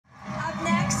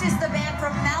Next is the band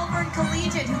from Malvern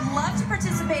Collegiate who love to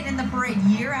participate in the parade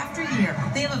year after year.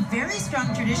 They have a very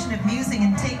strong tradition of music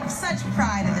and take such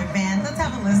pride in their band. Let's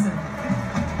have a listen.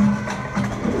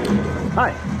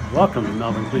 Hi, welcome to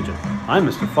Malvern Collegiate. I'm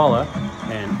Mr. Falla,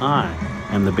 and I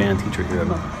am the band teacher here at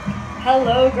Malvern.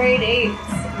 Hello, grade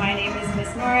 8s. My name is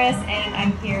Miss Norris, and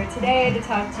I'm here today to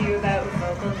talk to you about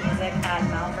vocal music at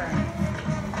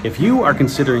Malvern. If you are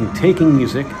considering taking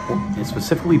music, and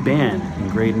specifically band, in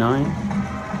grade 9,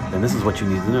 then this is what you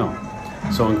need to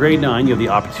know. So in grade 9, you have the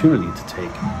opportunity to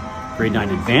take grade 9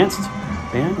 advanced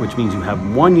band, which means you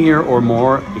have 1 year or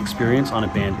more experience on a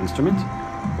band instrument,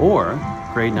 or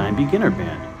grade 9 beginner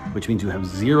band, which means you have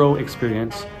 0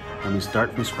 experience and we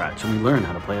start from scratch and we learn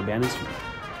how to play a band instrument.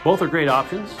 Both are great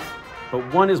options, but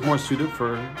one is more suited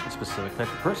for a specific type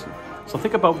of person. So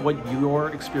think about what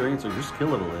your experience or your skill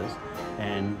level is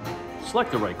and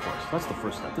select the right course. That's the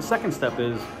first step. The second step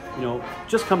is,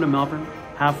 just come to Malvern,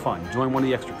 have fun. Join one of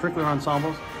the extracurricular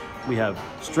ensembles. We have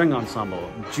string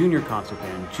ensemble, junior concert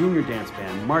band, junior dance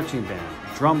band, marching band,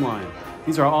 drumline.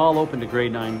 These are all open to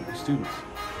grade 9 students.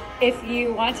 If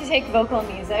you want to take vocal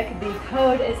music, the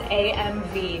code is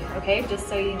AMV, okay, just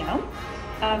so you know.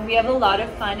 We have a lot of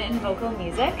fun in vocal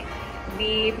music.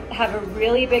 We have a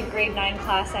really big grade 9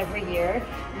 class every year.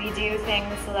 We do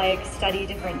things like study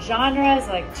different genres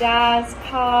like jazz,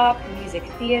 pop, music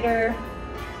theater.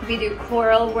 We do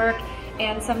choral work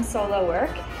and some solo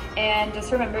work. And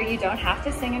just remember, you don't have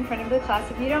to sing in front of the class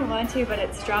if you don't want to, but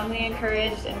it's strongly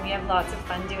encouraged and we have lots of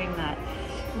fun doing that.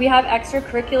 We have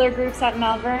extracurricular groups at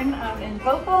Malvern in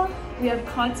vocal. We have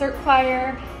concert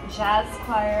choir, jazz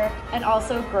choir, and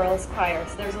also girls choir.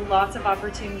 So there's lots of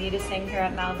opportunity to sing here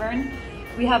at Malvern.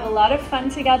 We have a lot of fun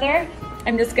together.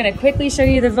 I'm just gonna quickly show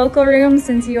you the vocal room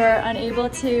since you are unable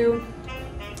to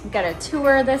get a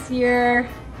tour this year.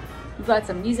 We've got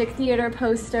some music theater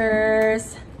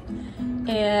posters,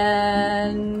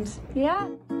 and yeah.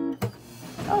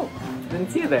 Oh, didn't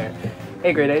see you there.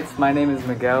 Hey grade 8s, my name is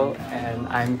Miguel and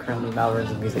I'm currently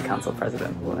Malvern's Music Council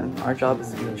President. And our job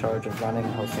is to be in charge of running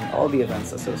and hosting all the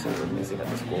events associated with music at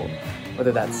the school.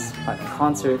 Whether that's planning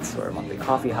concerts or monthly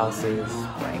coffee houses,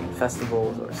 playing in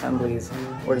festivals or assemblies,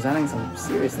 or designing some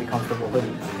seriously comfortable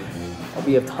hoodies.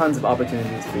 We have tons of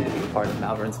opportunities for you to be a part of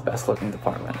Malvern's best looking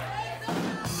department.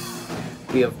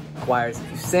 We have choirs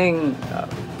if you sing,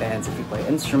 bands if you play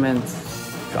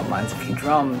instruments, drum lines if you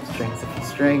drum, strings if you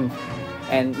string.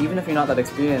 And even if you're not that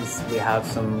experienced, we have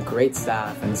some great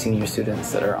staff and senior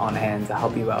students that are on hand to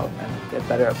help you out and get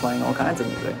better at playing all kinds of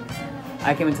music.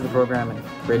 I came into the program in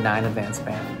grade 9 advanced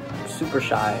band, super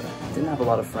shy, didn't have a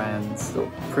lot of friends, still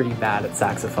pretty bad at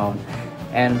saxophone.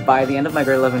 And by the end of my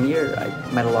grade 11 year,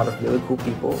 I met a lot of really cool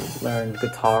people, learned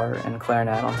guitar and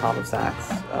clarinet on top of sax,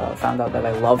 found out that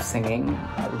I love singing,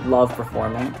 I love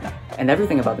performing, and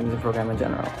everything about the music program in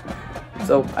general.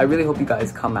 So I really hope you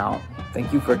guys come out.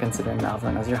 Thank you for considering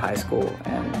Malvern as your high school,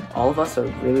 and all of us are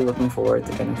really looking forward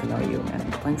to getting to know you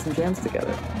and playing some jams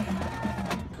together.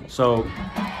 So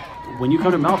when you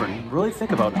come to Malvern, really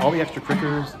think about all the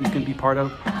extracurriculars you can be part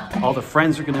of, all the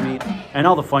friends you're going to meet, and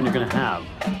all the fun you're going to have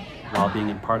while being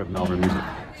a part of Malvern Music.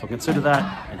 So consider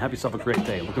that and have yourself a great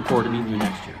day. Looking forward to meeting you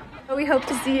next year. We hope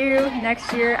to see you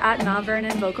next year at Malvern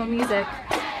in vocal music.